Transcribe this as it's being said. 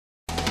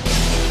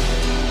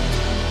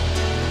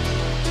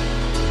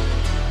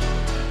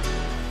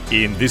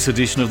In this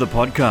edition of the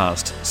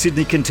podcast,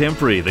 Sydney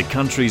Contemporary, the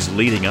country's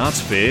leading arts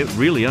fair,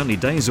 really only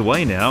days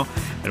away now,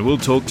 and we'll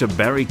talk to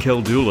Barry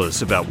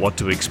Keldoulis about what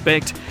to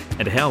expect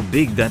and how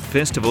big that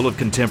festival of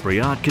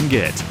contemporary art can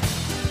get.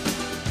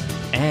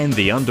 And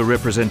the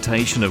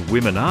underrepresentation of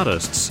women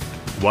artists.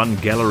 One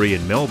gallery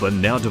in Melbourne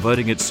now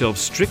devoting itself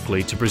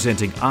strictly to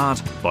presenting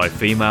art by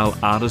female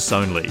artists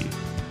only.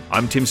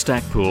 I'm Tim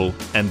Stackpool,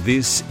 and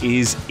this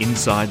is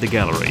Inside the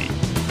Gallery.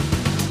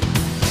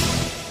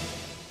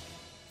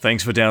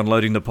 Thanks for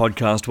downloading the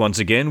podcast once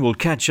again. We'll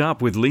catch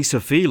up with Lisa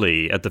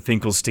Feely at the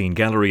Finkelstein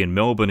Gallery in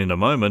Melbourne in a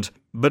moment.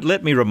 But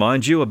let me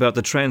remind you about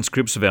the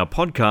transcripts of our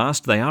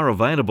podcast. They are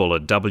available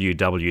at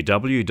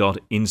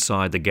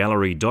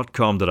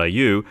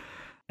www.insidethegallery.com.au,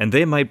 and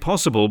they're made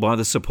possible by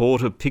the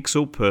support of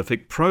Pixel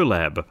Perfect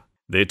ProLab.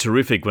 They're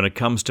terrific when it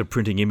comes to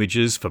printing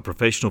images for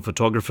professional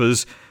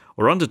photographers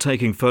or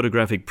undertaking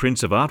photographic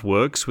prints of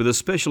artworks with a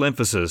special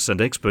emphasis and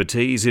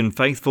expertise in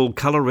faithful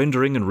colour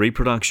rendering and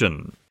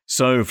reproduction.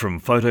 So, from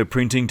photo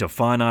printing to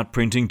fine art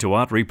printing to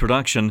art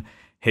reproduction,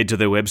 head to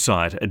their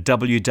website at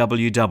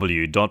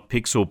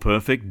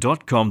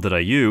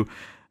www.pixelperfect.com.au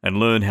and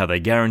learn how they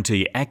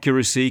guarantee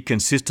accuracy,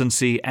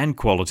 consistency and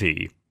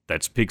quality.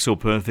 That's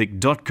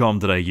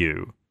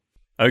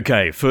pixelperfect.com.au.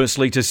 Okay,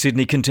 firstly to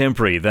Sydney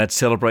Contemporary, that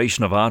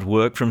celebration of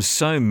artwork from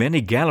so many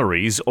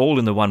galleries all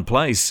in the one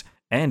place.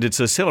 And it's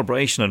a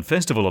celebration and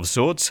festival of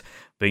sorts,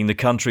 being the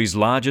country's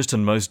largest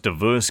and most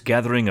diverse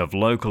gathering of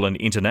local and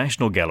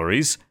international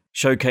galleries,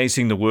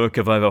 showcasing the work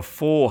of over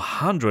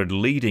 400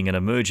 leading and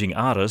emerging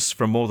artists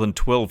from more than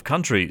 12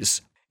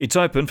 countries. It's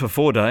open for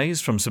 4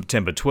 days from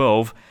September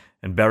 12,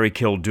 and Barry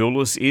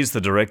Keldoulis is the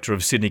director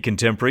of Sydney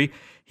Contemporary.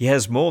 He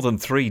has more than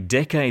 3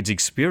 decades'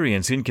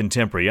 experience in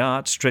contemporary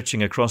art,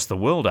 stretching across the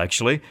world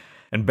actually.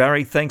 And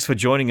Barry, thanks for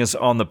joining us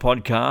on the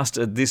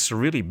podcast at this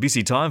really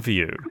busy time for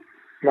you.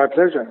 My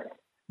pleasure.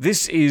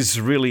 This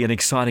is really an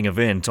exciting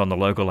event on the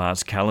local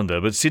arts calendar,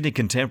 but Sydney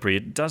Contemporary,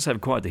 it does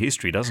have quite the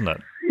history, doesn't it?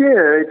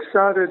 Yeah, it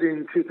started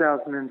in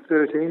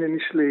 2013,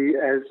 initially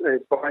as a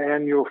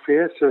biannual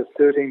fair, so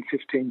 13,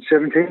 15,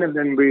 17, and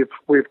then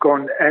we've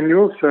gone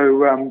annual,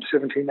 so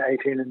 17,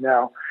 18, and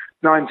now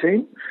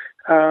 19.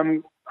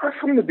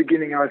 From the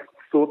beginning, I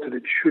thought that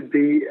it should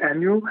be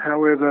annual.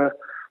 However,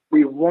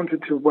 we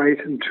wanted to wait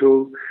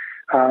until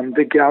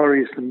the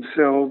galleries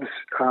themselves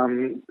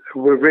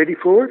were ready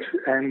for it,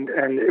 and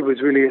it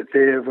was really at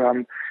their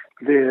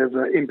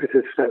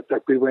impetus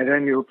that we went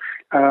annual,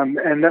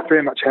 and that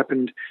very much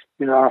happened.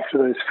 After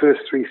those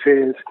first 3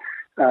 fairs,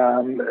 they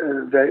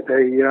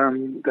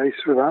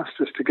sort of asked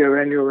us to go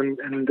annual,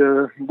 and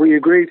we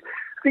agreed.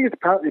 I think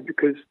it's partly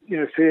because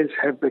fairs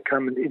have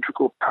become an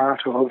integral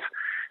part of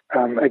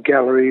a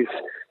gallery's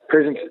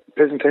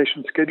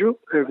presentation schedule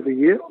over the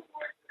year.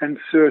 And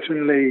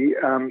certainly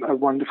a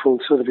wonderful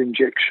sort of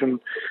injection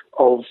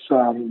of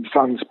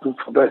funds for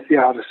both the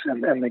artists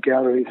and the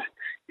galleries.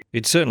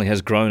 It certainly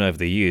has grown over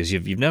the years.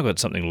 You've now got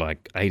something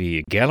like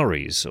 80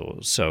 galleries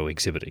or so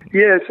exhibiting.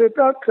 Yeah, so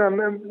about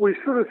we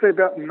sort of say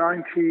about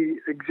 90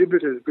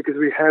 exhibitors, because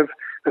we have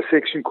a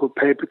section called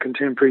Paper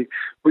Contemporary,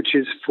 which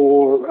is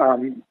for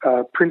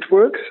print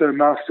work, so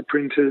master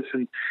printers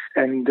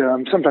and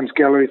sometimes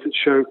galleries that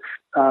show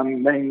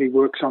mainly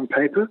works on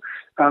paper.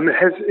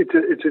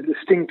 It's a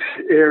distinct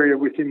area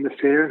within the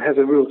fair and has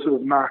a real sort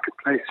of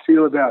marketplace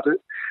feel about it.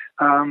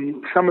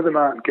 Some of them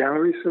aren't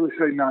galleries, so we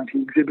say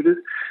 90 exhibitors,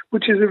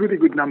 which is a really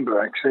good number,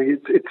 actually.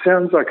 It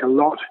sounds like a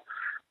lot,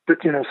 but,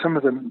 some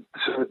of them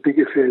sort of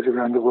bigger fairs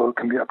around the world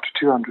can be up to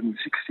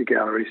 260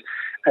 galleries,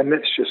 and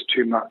that's just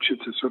too much.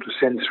 It's a sort of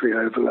sensory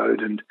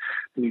overload, and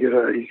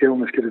you can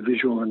almost get a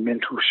visual and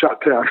mental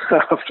shutdown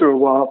after a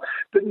while.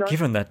 But no.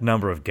 Given that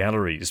number of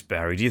galleries,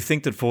 Barry, do you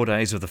think that 4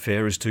 days of the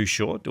fair is too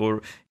short,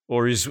 or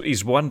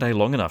is 1 day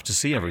long enough to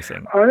see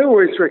everything? I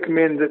always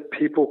recommend that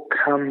people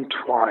come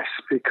twice,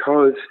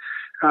 because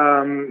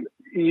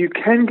you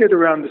can get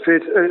around the fair.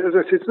 As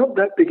I said, it's not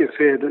that big a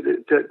fair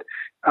that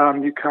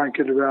you can't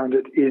get around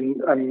it in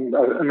a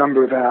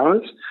number of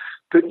hours.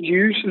 But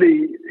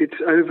usually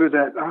it's over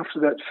that, after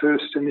that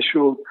first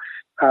initial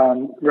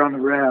run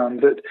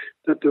around, that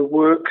the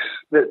works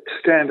that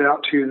stand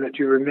out to you and that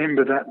you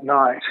remember that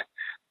night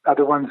are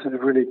the ones that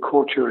have really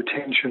caught your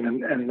attention,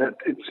 and that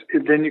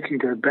then you can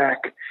go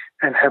back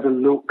and have a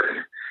look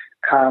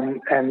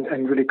and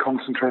really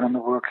concentrate on the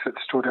works that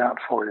stood out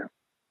for you.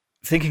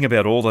 Thinking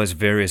about all those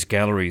various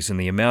galleries and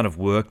the amount of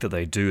work that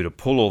they do to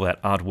pull all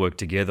that artwork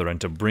together and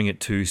to bring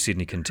it to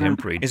Sydney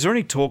Contemporary, is there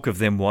any talk of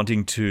them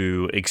wanting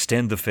to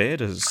extend the fair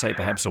to, say,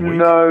 perhaps a week?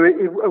 No,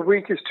 a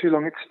week is too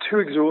long. It's too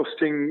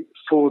exhausting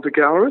for the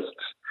gallerists.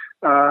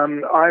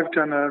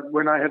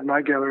 When I had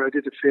my gallery, I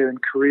did a fair in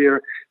Korea,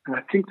 and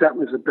I think that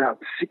was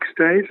about 6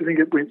 days. I think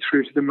it went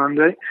through to the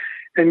Monday.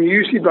 And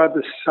usually by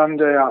the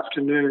Sunday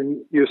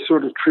afternoon, you're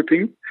sort of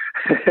tripping.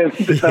 And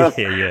it's because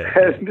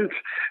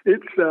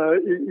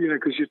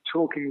you're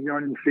talking and you're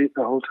on your feet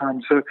the whole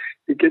time. So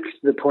it gets to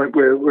the point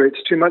where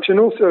it's too much. And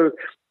also,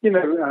 I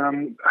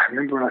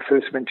remember when I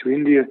first went to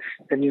India,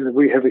 and,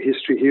 we have a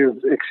history here of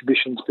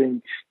exhibitions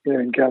being,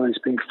 in galleries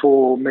being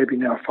 4, maybe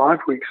now 5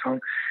 weeks long.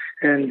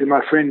 And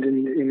my friend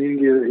in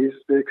India,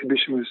 the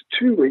exhibition was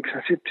 2 weeks.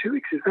 I said, 2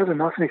 weeks, is that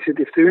enough? And he said,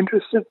 if they're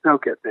interested, they'll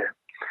get there.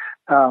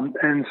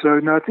 And so,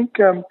 no, I think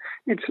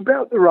it's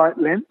about the right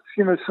length.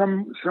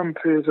 Some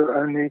fairs are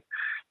only,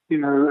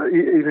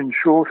 even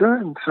shorter,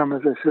 and some,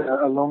 as I said,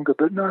 are longer.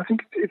 But no, I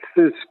think it's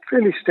the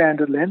fairly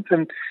standard length,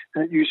 and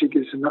it usually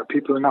gives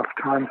people enough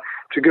time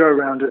to go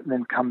around it and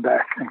then come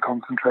back and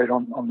concentrate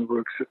on the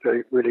works that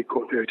they really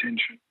caught their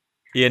attention.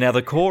 Yeah, now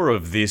the core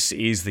of this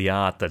is the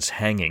art that's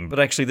hanging, but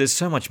actually there's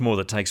so much more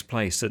that takes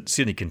place at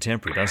Sydney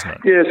Contemporary, doesn't it?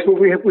 Yes, well,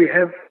 we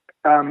have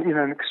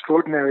an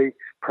extraordinary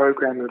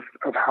program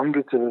of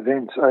hundreds of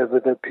events over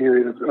the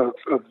period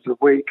of the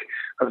week,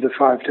 of the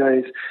 5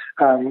 days,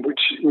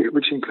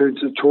 which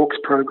includes a talks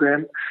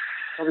program.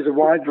 There's a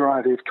wide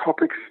variety of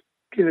topics,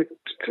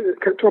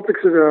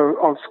 topics that are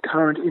of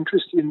current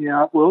interest in the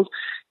art world,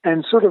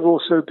 and sort of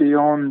also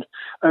beyond.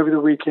 Over the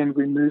weekend,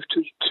 we moved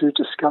to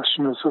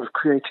discussion of sort of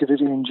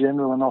creativity in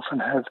general, and often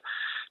have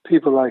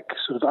people like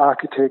sort of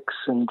architects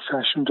and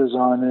fashion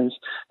designers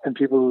and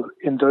people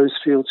in those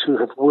fields who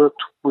have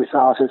worked with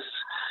artists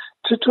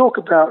to talk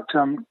about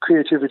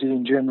creativity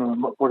in general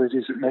and what it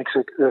is that makes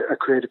a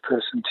creative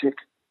person tick.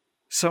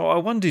 So I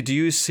wonder, do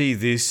you see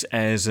this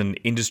as an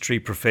industry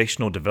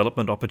professional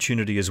development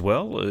opportunity as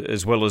well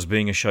as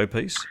being a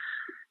showpiece?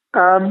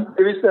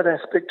 There is that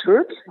aspect to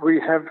it. We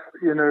have,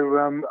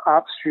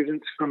 art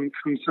students from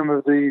some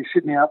of the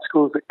Sydney art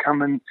schools that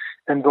come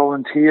and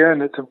volunteer,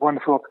 and it's a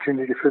wonderful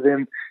opportunity for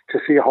them to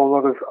see a whole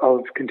lot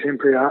of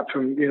contemporary art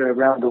from,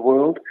 around the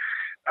world.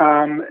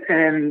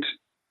 And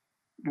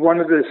one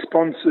of the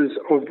sponsors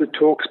of the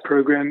Talks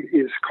program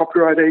is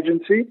Copyright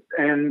Agency,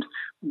 and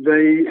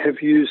they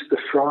have used the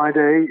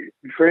Friday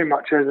very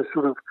much as a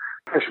sort of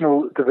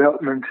professional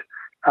development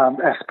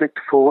aspect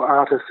for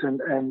artists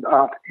and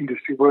art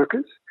industry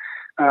workers.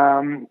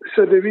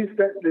 So there's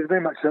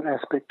very much that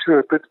aspect to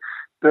it,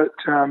 but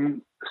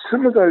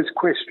some of those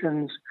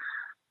questions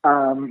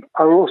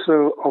are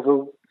also of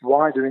a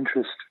wider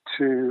interest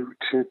to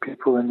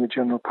people in the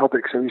general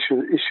public. So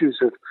issues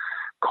of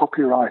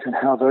copyright and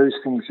how those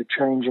things are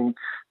changing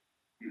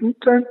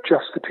don't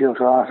just appeal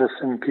to artists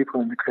and people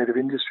in the creative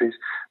industries,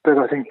 but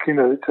I think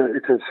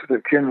it's a sort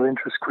of general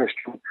interest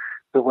question,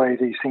 the way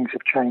these things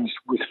have changed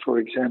with, for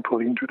example,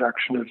 the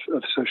introduction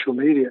of social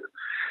media.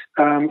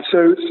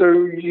 So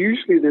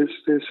usually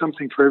there's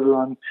something for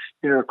everyone,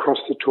 across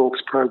the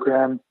Talks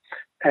program,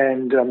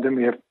 and then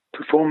we have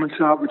performance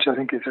art, which I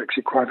think is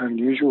actually quite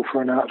unusual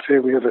for an art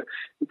fair. We have an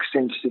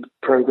extensive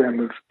program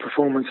of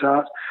performance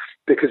art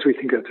because we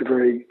think that's a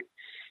very,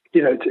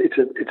 it's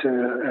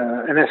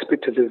an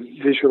aspect of the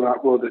visual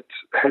art world that's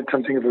had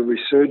something of a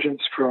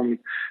resurgence from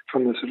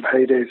the sort of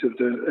heydays of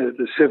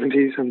the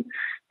 70s and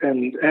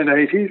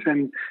 80s,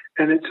 and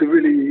it's a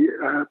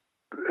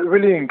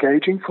really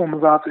engaging form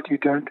of art that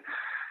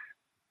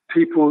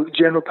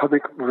general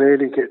public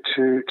rarely get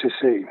to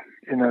see.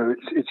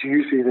 It's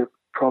usually the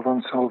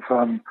province of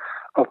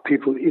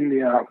people in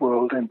the art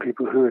world and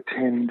people who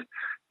attend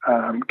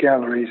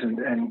galleries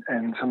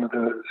and some of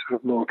the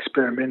sort of more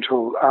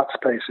experimental art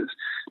spaces.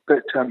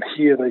 But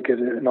here they get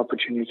an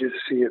opportunity to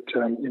see it,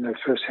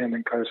 firsthand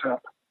and close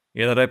up.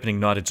 Yeah, that opening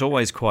night, it's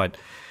always quite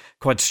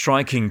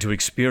striking to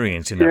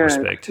experience in that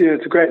respect. Yeah,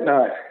 it's a great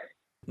night.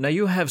 Now,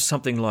 you have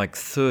something like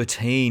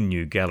 13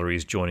 new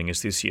galleries joining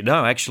us this year.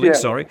 No, actually,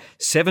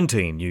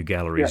 17 new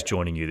galleries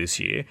joining you this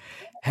year.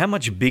 How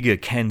much bigger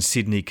can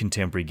Sydney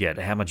Contemporary get?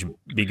 How much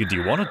bigger do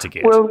you want it to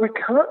get? Well, we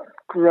can't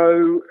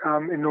grow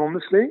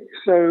enormously.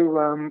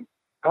 So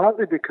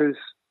partly because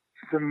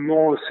the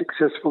more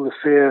successful the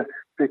fair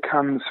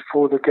becomes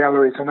for the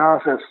galleries and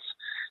artists,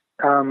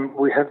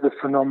 we have the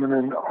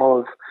phenomenon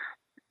of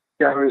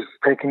galleries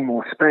taking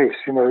more space.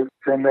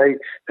 They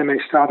may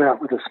start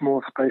out with a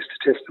small space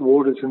to test the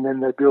waters, and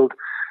then they build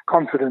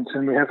confidence.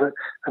 And we have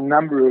a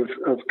number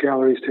of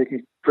galleries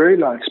taking very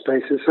large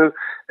spaces. So,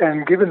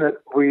 and given that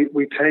we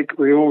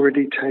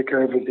already take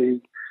over the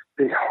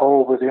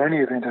whole, we're the only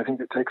event I think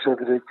that takes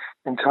over the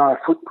entire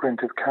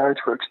footprint of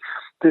Carriageworks,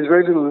 there's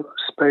very little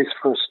space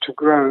for us to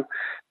grow.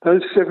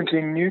 Those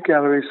 17 new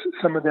galleries,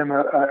 some of them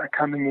are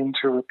coming in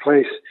to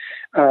replace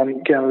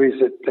galleries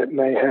that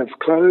may have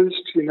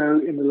closed, in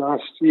the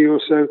last year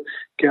or so,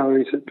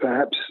 galleries that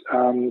perhaps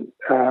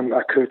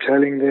are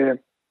curtailing their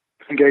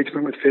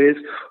engagement with fairs,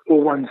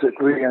 or ones that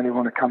really only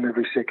want to come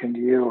every second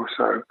year or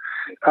so.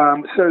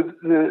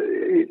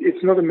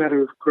 It's not a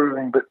matter of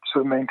growing, but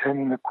sort of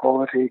maintaining the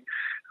quality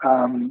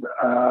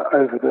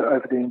over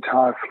the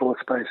entire floor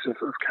space of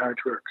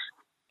Carriageworks.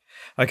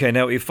 Okay,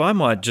 now if I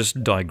might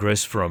just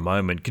digress for a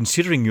moment,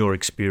 considering your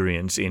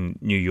experience in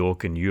New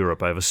York and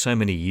Europe over so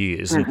many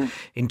years, and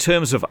in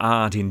terms of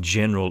art in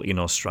general in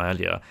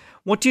Australia,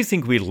 what do you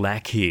think we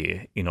lack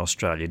here in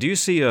Australia? Do you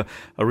see a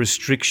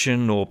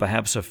restriction or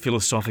perhaps a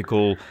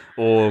philosophical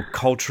or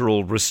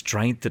cultural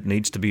restraint that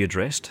needs to be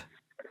addressed?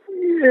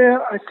 Yeah,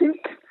 I think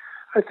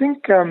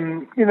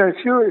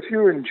if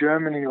you're in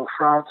Germany or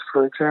France,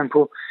 for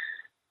example,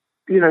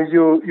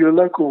 your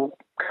local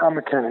car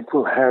mechanic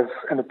will have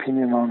an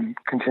opinion on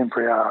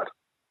contemporary art.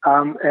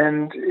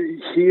 And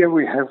here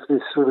we have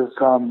this sort of,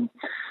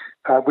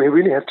 we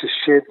really have to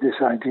shed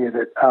this idea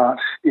that art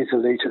is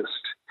elitist.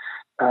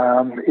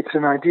 It's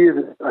an idea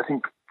that I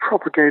think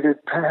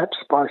propagated perhaps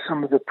by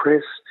some of the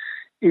press.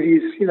 It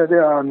is,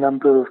 there are a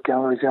number of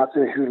galleries out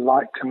there who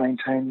like to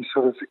maintain this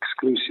sort of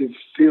exclusive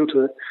feel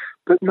to it,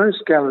 but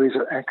most galleries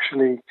are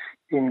actually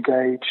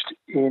engaged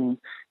in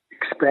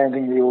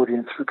expanding the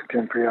audience for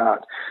contemporary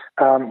art.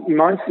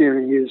 My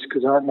theory is,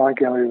 because my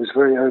gallery was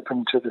very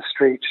open to the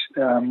street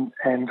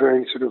and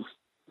very sort of,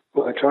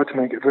 I tried to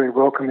make it very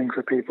welcoming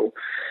for people.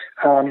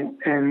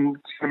 And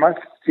my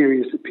theory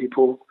is that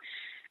people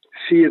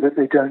fear that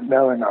they don't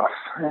know enough.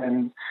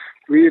 And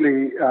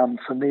really,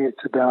 for me,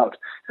 it's about,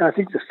 and I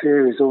think the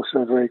fair is also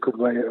a very good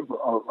way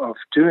of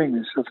doing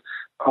this,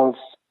 of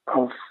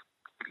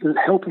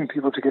helping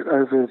people to get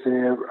over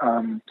their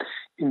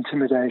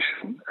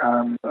intimidation,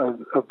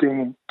 of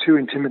being too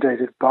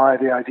intimidated by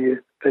the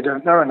idea they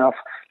don't know enough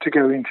to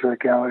go into a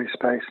gallery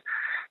space.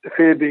 The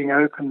fair being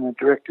open, the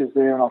directors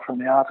there and often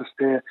the artists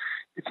there,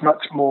 it's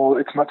much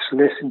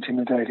less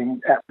intimidating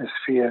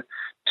atmosphere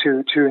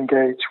to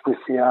engage with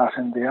the art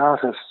and the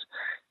artists.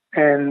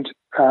 And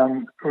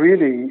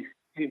really,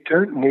 you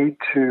don't need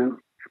to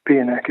be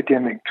an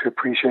academic to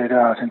appreciate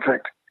art. In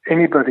fact,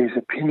 anybody's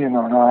opinion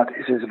on art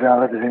is as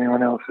valid as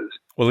anyone else's.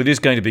 Well, it is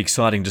going to be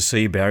exciting to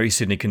see, Barry,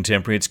 Sydney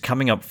Contemporary. It's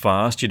coming up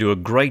fast. You do a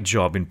great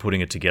job in putting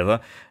it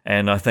together,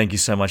 and I thank you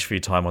so much for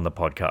your time on the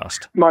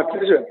podcast. My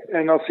pleasure,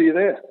 and I'll see you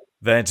there.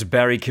 That's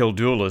Barry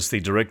Kildoulis,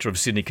 the Director of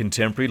Sydney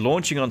Contemporary,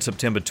 launching on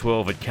September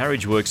 12 at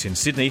Carriage Works in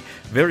Sydney.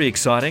 Very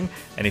exciting.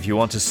 And if you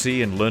want to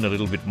see and learn a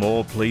little bit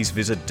more, please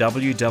visit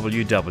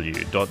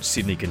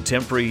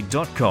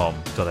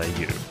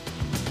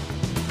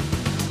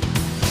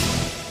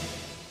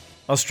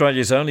www.sydneycontemporary.com.au.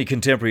 Australia's only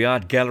contemporary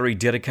art gallery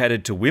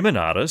dedicated to women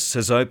artists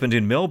has opened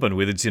in Melbourne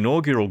with its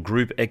inaugural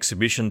group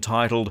exhibition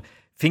titled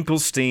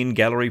Finkelstein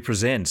Gallery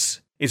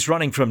Presents. It's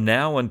running from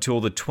now until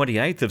the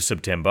 28th of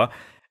September,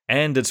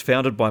 and it's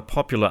founded by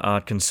popular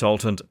art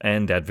consultant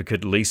and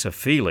advocate Lisa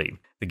Feely.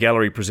 The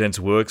gallery presents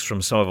works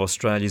from some of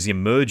Australia's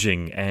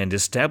emerging and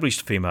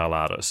established female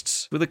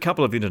artists, with a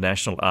couple of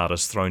international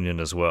artists thrown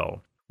in as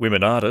well.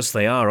 Women artists,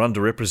 they are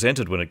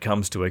underrepresented when it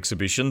comes to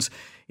exhibitions.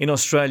 In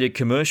Australia,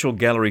 commercial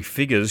gallery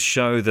figures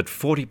show that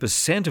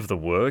 40% of the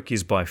work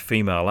is by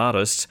female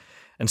artists,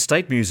 and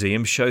state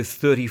museums show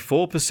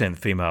 34%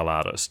 female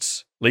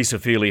artists. Lisa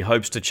Feely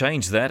hopes to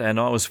change that, and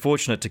I was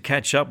fortunate to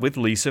catch up with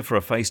Lisa for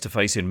a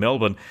face-to-face in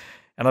Melbourne,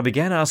 and I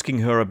began asking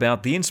her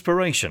about the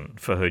inspiration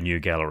for her new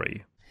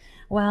gallery.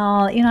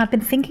 Well, I've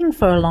been thinking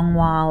for a long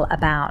while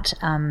about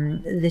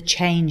the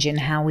change in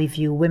how we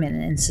view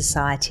women in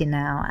society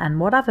now, and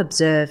what I've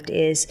observed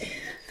is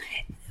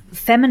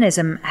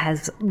feminism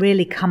has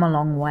really come a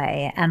long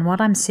way, and what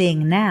I'm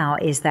seeing now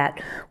is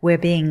that we're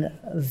being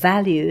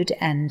valued,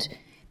 and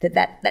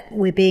that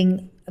we're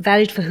being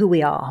valued for who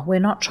we are. We're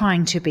not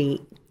trying to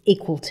be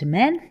equal to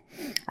men.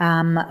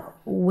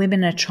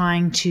 Women are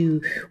trying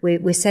to,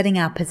 we're setting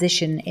our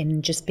position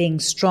in just being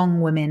strong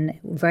women,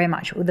 very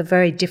much with a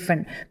very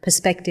different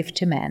perspective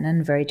to men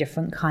and very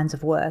different kinds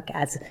of work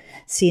as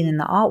seen in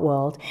the art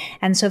world.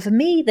 And so for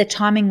me, the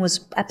timing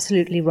was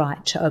absolutely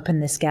right to open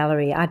this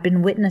gallery. I'd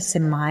been witness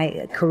in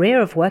my career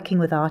of working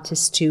with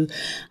artists to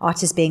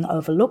artists being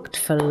overlooked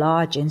for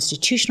large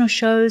institutional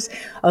shows,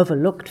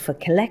 overlooked for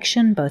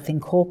collection, both in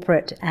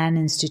corporate and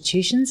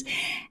institutions.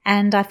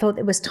 And I thought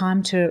it was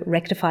time to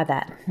rectify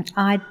that.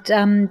 I'd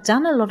done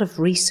a lot of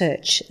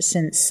research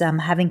since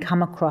having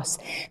come across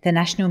the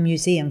National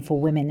Museum for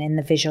Women in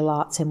the Visual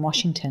Arts in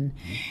Washington,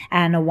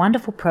 and a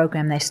wonderful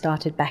program they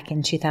started back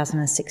in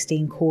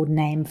 2016 called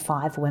Name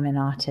 5 Women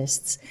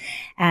Artists.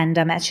 And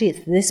actually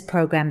it's this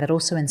program that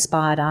also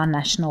inspired our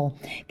National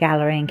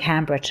Gallery in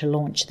Canberra to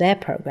launch their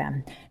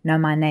program, Know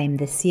My Name,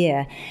 this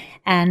year.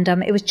 And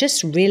it was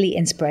just really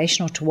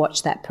inspirational to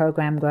watch that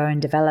program grow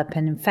and develop.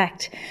 And in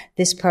fact,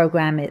 this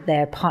program,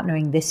 they're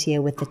partnering this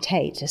year with the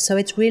Tate. So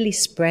it's really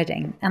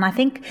spreading. And I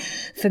think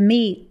for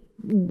me,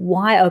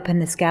 why open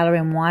this gallery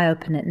and why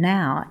open it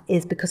now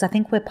is because I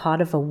think we're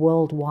part of a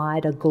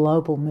worldwide, a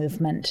global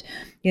movement,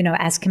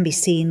 as can be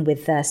seen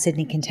with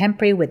Sydney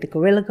Contemporary, with the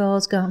Guerrilla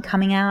Girls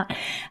coming out,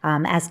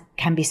 as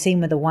can be seen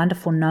with the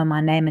wonderful Know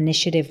My Name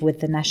initiative with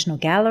the National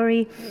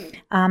Gallery.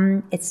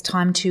 It's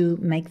time to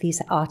make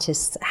these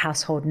artists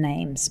household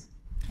names.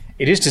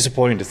 It is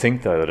disappointing to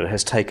think, though, that it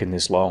has taken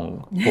this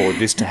long for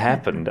this to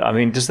happen. I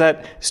mean, does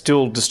that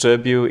still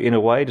disturb you in a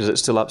way? Does it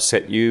still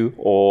upset you?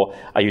 Or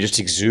are you just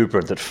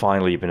exuberant that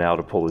finally you've been able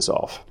to pull this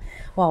off?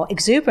 Well,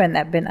 exuberant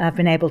that I've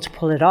been able to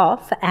pull it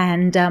off.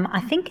 And I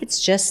think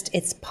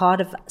it's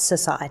part of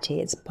society.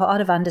 It's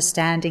part of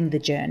understanding the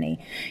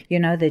journey,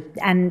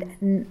 and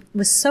it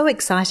was so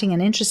exciting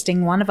and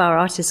interesting. One of our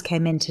artists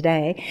came in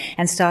today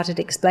and started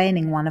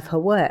explaining one of her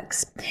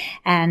works.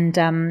 And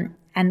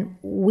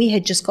we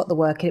had just got the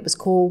work, and it was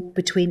called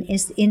Between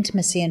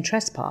Intimacy and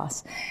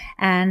Trespass.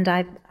 And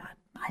I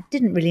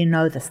didn't really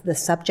know the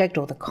subject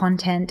or the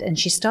content. And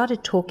she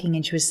started talking,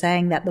 and she was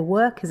saying that the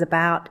work is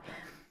about,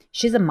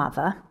 she's a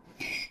mother.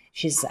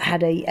 She's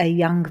had a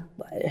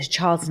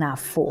child's now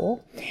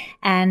 4.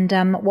 And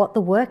what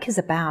the work is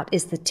about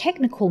is the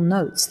technical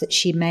notes that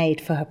she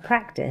made for her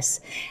practice,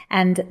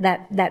 and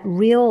that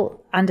real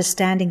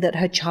understanding that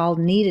her child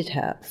needed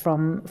her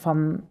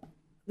from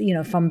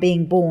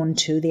being born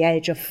to the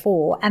age of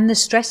 4, and the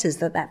stresses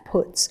that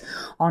puts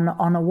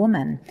on a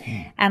woman.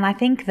 And I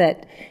think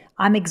that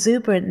I'm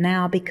exuberant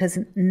now because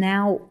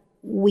now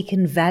we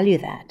can value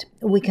that.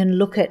 We can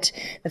look at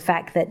the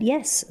fact that,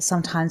 yes,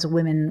 sometimes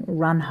women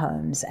run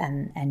homes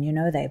and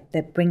they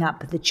bring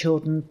up the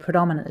children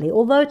predominantly,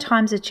 although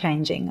times are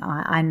changing,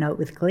 I note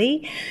with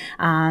glee,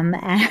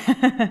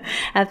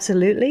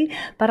 absolutely.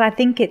 But I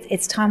think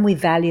it's time we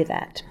value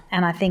that.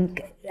 And I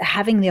think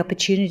having the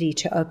opportunity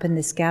to open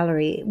this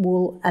gallery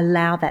will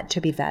allow that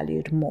to be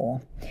valued more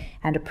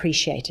and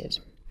appreciated.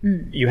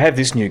 You have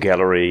this new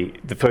gallery,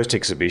 the first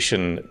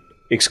exhibition,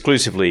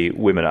 exclusively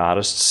women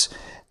artists.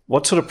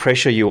 What sort of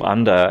pressure are you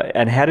under,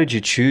 and how did you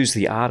choose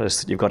the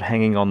artists that you've got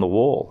hanging on the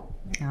wall?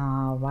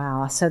 Oh,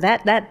 wow. So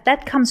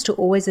that comes to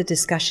always a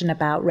discussion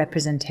about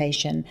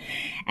representation.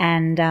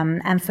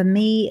 And for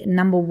me,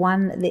 number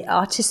one, the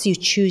artists you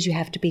choose, you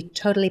have to be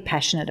totally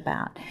passionate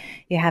about.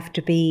 You have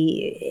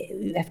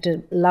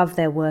to love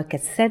their work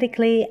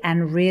aesthetically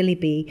and really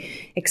be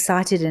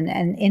excited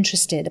and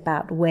interested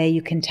about where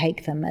you can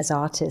take them as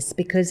artists,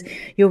 because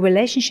your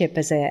relationship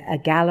as a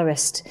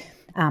gallerist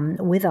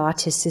with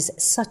artists is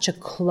such a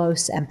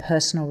close and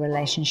personal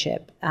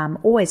relationship,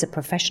 always a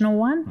professional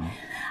one.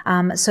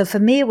 So for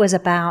me, it was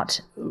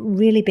about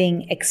really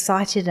being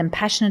excited and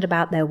passionate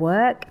about their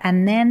work,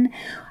 and then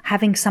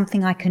having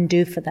something I can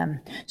do for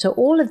them. So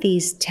all of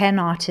these 10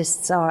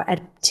 artists are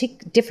at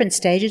different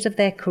stages of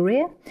their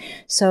career.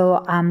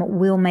 So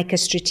we'll make a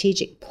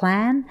strategic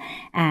plan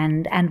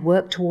and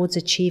work towards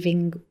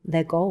achieving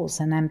their goals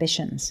and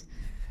ambitions.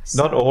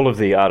 Not all of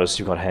the artists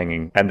you've got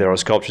hanging, and there are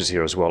sculptures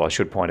here as well, I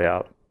should point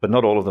out, but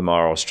not all of them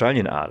are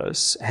Australian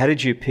artists. How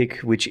did you pick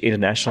which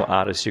international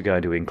artists you're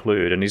going to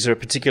include? And is there a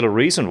particular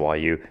reason why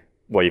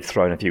you've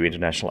thrown a few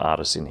international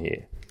artists in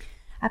here?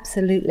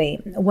 Absolutely.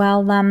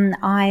 Well,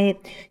 I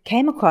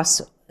came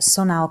across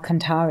Sonal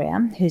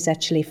Kantaria, who's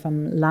actually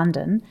from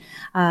London,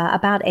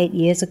 about 8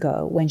 years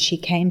ago when she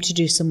came to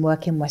do some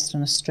work in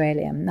Western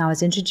Australia. And I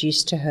was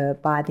introduced to her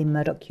by the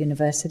Murdoch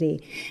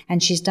University,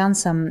 and she's done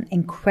some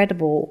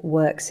incredible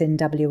works in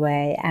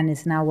WA and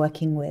is now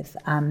working with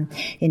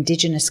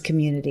Indigenous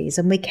communities.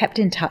 And we kept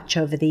in touch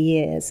over the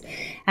years.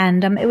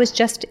 And it was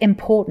just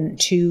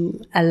important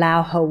to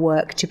allow her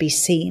work to be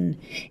seen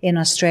in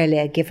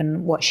Australia,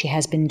 given what she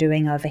has been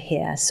doing over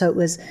here. So it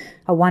was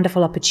a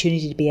wonderful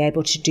opportunity to be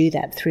able to do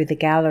that through the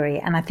gallery.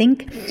 And I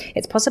think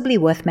it's possibly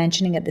worth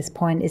mentioning at this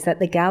point is that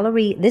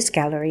this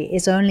gallery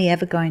is only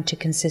ever going to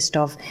consist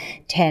of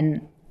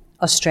 10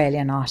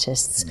 Australian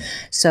artists.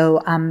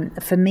 So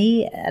for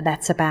me,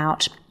 that's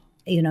about,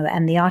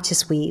 and the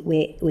artists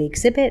we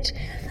exhibit,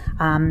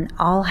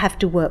 I'll have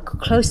to work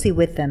closely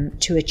with them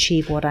to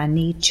achieve what I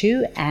need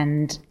to,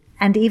 and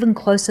even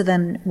closer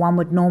than one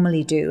would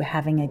normally do,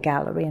 having a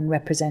gallery and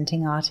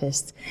representing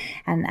artists.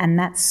 And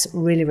that's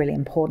really, really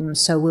important.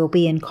 So we'll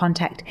be in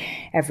contact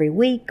every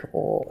week,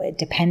 or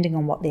depending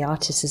on what the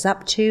artist is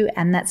up to.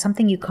 And that's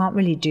something you can't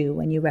really do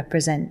when you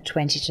represent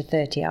 20 to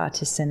 30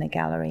 artists in a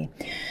gallery.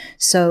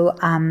 So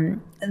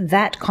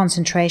that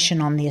concentration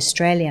on the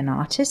Australian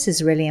artists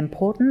is really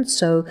important.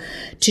 So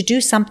to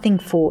do something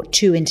for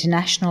 2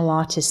 international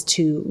artists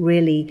to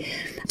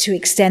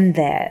extend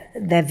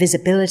their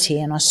visibility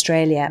in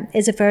Australia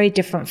is a very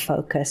different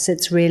focus.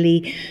 It's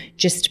really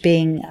just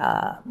being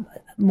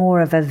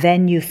more of a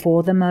venue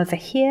for them over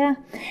here,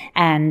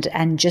 and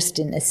just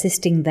in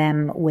assisting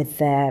them with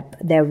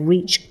their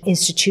reach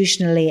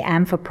institutionally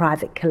and for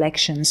private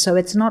collections. So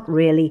it's not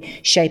really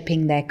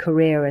shaping their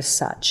career as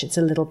such. It's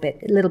a little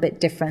bit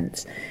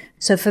different.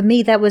 So for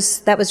me, that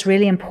was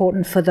really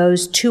important for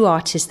those 2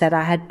 artists that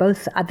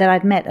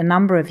I'd met a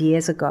number of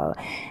years ago,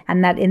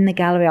 and that in the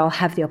gallery I'll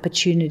have the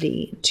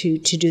opportunity to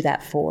do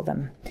that for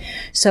them.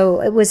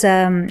 So it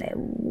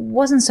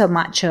wasn't so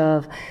much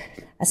of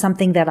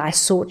something that I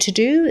sought to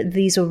do.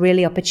 These are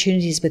really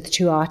opportunities with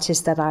 2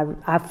 artists that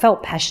I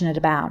felt passionate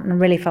about, and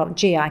really felt,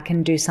 gee, I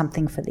can do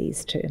something for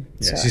these 2.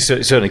 Yes, so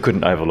you certainly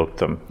couldn't overlook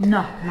them.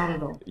 No, not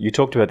at all. You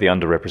talked about the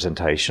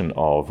underrepresentation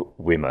of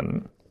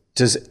women.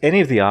 Does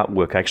any of the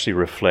artwork actually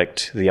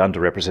reflect the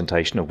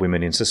underrepresentation of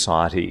women in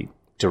society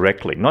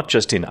directly, not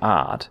just in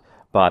art,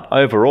 but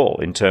overall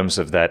in terms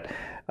of that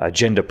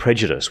gender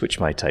prejudice which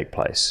may take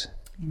place?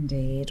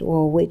 Indeed.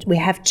 Well, we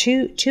have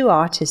two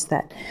artists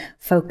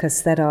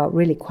that are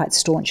really quite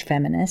staunch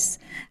feminists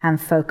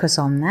and focus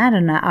on that.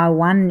 And our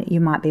one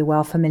you might be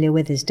well familiar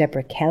with is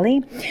Deborah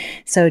Kelly.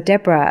 So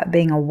Deborah,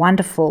 being a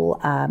wonderful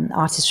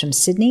artist from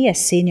Sydney, a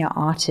senior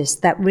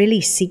artist that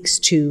really seeks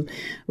to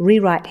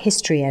rewrite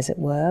history, as it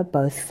were,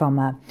 both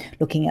from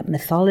looking at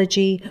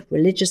mythology,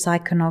 religious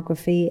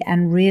iconography,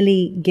 and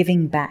really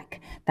giving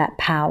back that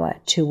power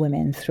to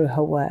women through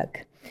her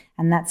work.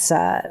 And that's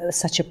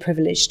such a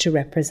privilege to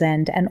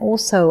represent. And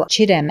also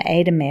Chidem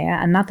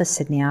Ademir, another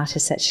Sydney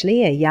artist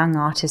actually, a young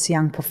artist,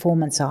 young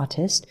performance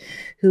artist,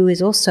 who is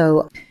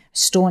also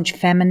staunch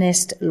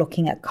feminist,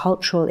 looking at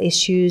cultural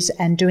issues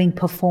and doing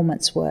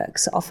performance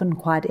works, often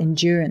quite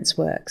endurance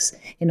works,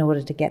 in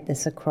order to get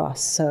this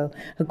across. So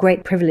a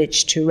great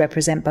privilege to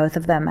represent both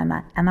of them. And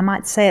I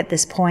might say at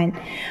this point,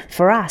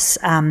 for us,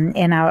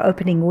 in our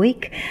opening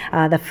week,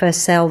 the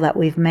first sale that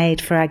we've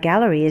made for our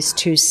gallery is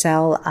to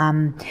sell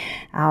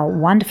our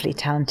wonderfully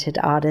talented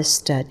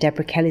artist,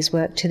 Deborah Kelly's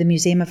work, to the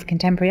Museum of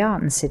Contemporary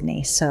Art in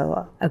Sydney.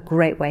 So a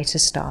great way to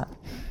start.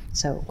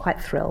 So quite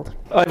thrilled.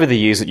 Over the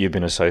years that you've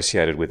been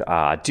associated with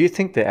art, do you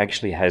think there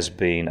actually has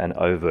been an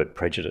overt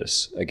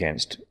prejudice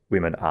against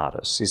women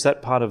artists? Is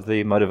that part of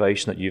the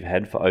motivation that you've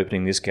had for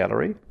opening this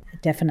gallery?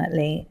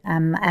 Definitely.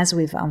 As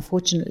we've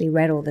unfortunately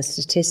read all the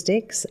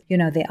statistics,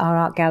 the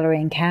Art Gallery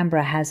in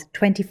Canberra has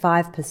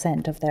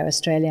 25% of their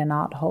Australian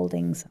art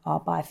holdings are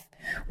by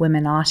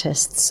women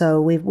artists. So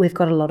we've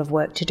got a lot of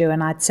work to do.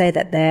 And I'd say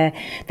that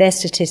their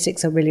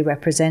statistics are really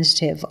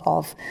representative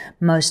of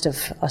most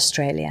of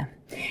Australia.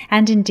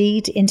 And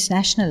indeed,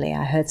 internationally,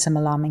 I heard some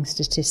alarming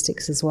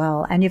statistics as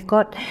well. And you've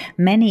got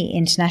many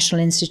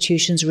international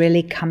institutions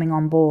really coming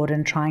on board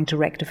and trying to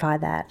rectify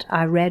that.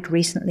 I read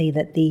recently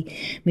that the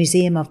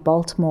Museum of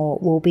Baltimore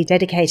will be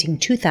dedicating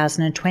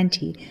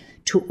 2020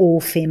 to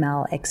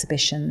all-female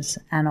exhibitions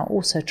and are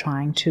also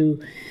trying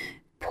to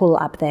pull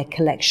up their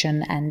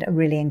collection and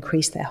really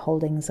increase their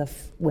holdings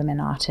of women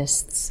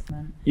artists.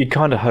 You'd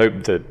kind of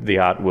hope that the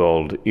art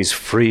world is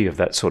free of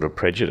that sort of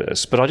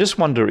prejudice, but I just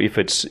wonder if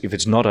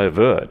it's not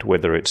overt,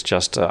 whether it's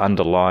just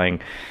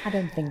underlying. I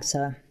don't think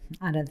so.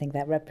 I don't think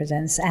that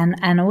represents.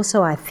 And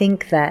also I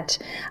think that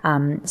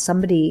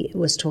somebody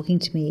was talking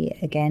to me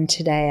again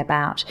today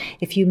about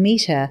if you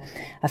meet a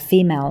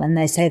female and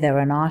they say they're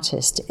an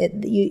artist,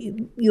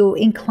 you're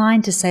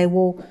inclined to say,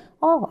 well,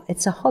 oh,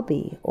 it's a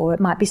hobby, or it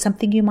might be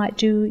something you might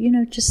do,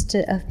 just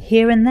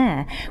here and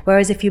there.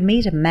 Whereas if you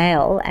meet a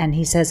male and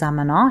he says, I'm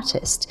an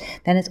artist,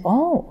 then it's,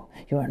 oh,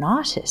 you're an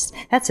artist.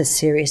 That's a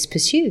serious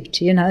pursuit,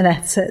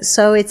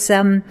 So it's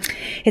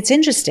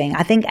interesting.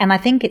 I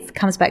think it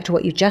comes back to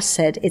what you just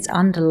said. It's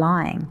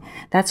underlying.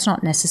 That's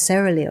not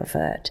necessarily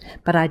overt,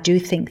 but I do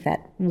think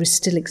that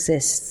still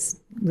exists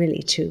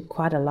really to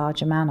quite a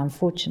large amount.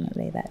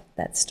 Unfortunately,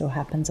 that still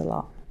happens a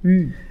lot.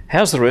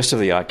 How's the rest of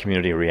the art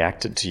community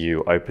reacted to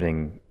you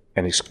opening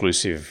an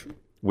exclusive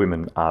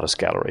women artist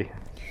gallery?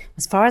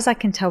 As far as I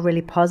can tell,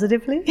 really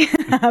positively,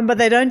 but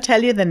they don't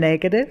tell you the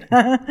negative.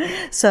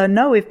 So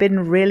no, we've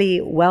been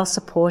really well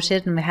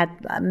supported, and we had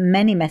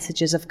many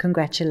messages of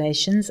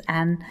congratulations,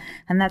 and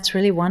that's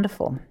really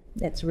wonderful.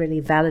 It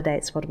really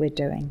validates what we're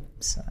doing.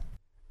 So.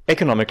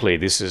 Economically,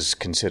 this is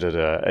considered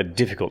a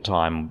difficult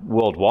time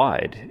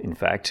worldwide, in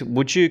fact.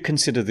 Would you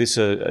consider this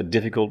a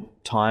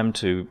difficult time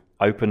to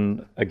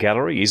open a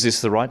gallery? Is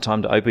this the right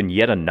time to open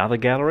yet another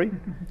gallery?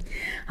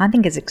 I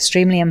think it's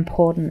extremely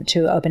important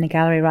to open a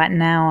gallery right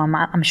now.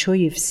 I'm sure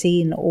you've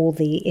seen all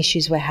the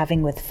issues we're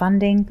having with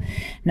funding,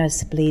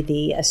 notably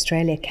the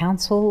Australia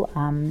Council.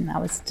 I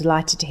was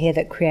delighted to hear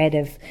that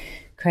Creative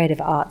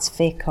Arts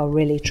Vic are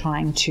really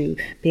trying to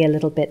be a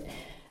little bit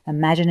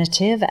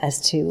imaginative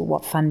as to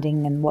what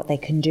funding and what they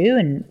can do,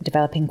 and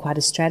developing quite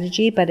a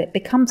strategy, but it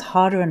becomes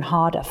harder and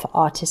harder for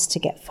artists to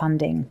get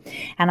funding.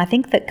 And I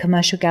think that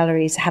commercial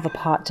galleries have a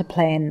part to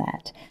play in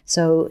that.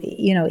 So,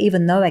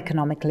 even though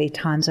economically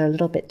times are a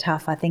little bit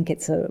tough, I think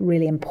it's a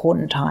really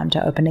important time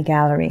to open a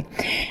gallery.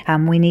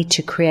 We need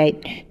to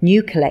create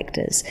new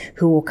collectors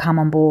who will come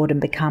on board and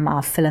become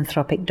our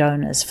philanthropic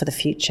donors for the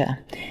future.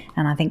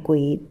 And I think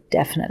we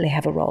definitely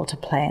have a role to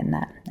play in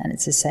that, and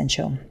it's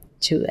essential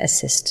to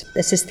assist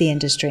the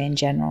industry in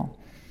general.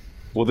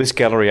 Will this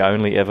gallery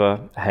only ever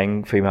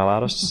hang female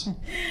artists?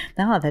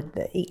 No,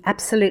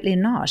 absolutely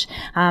not.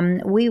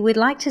 We'd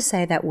like to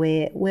say that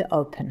we're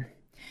open.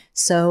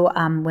 So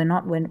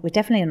we're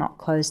definitely not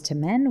closed to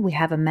men. We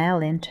have a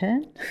male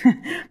intern,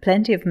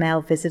 plenty of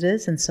male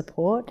visitors and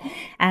support.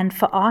 And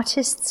for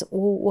artists,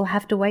 we'll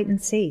have to wait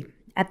and see.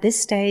 At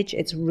this stage,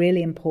 it's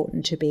really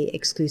important to be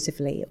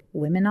exclusively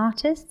women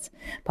artists,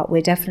 but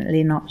we're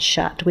definitely not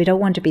shut. We don't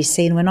want to be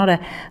seen. We're not a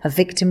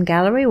victim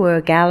gallery. We're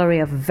a gallery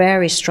of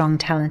very strong,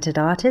 talented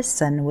artists,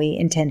 and we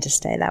intend to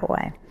stay that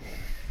way.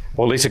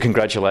 Well, Lisa,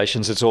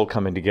 congratulations. It's all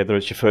coming together.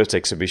 It's your first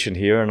exhibition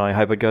here, and I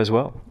hope it goes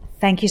well.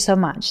 Thank you so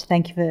much.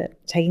 Thank you for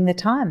taking the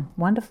time.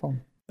 Wonderful.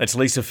 That's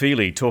Lisa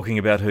Feely talking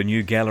about her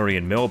new gallery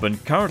in Melbourne,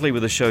 currently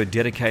with a show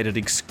dedicated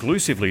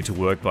exclusively to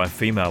work by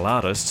female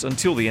artists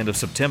until the end of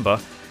September.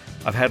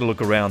 I've had a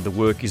look around. The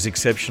work is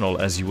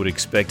exceptional, as you would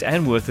expect,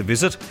 and worth a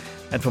visit.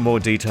 And for more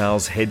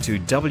details, head to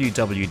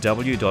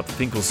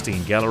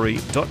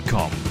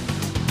www.finkelsteingallery.com.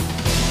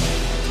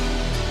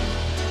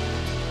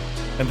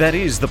 And that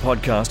is the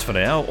podcast for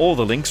now. All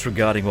the links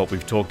regarding what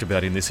we've talked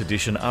about in this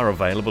edition are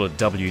available at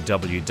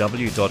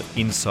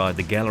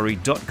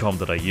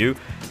www.insidethegallery.com.au,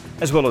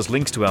 as well as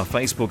links to our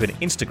Facebook and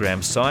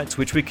Instagram sites,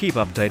 which we keep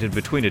updated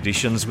between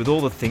editions with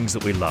all the things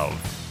that we love.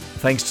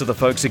 Thanks to the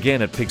folks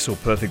again at Pixel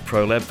Perfect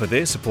Pro Lab for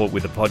their support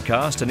with the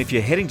podcast. And if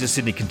you're heading to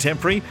Sydney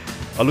Contemporary,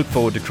 I look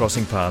forward to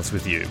crossing paths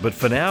with you. But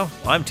for now,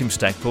 I'm Tim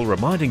Stackpool,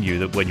 reminding you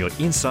that when you're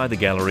inside the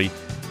gallery,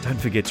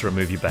 don't forget to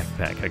remove your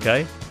backpack,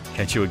 okay?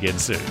 Catch you again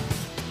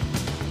soon.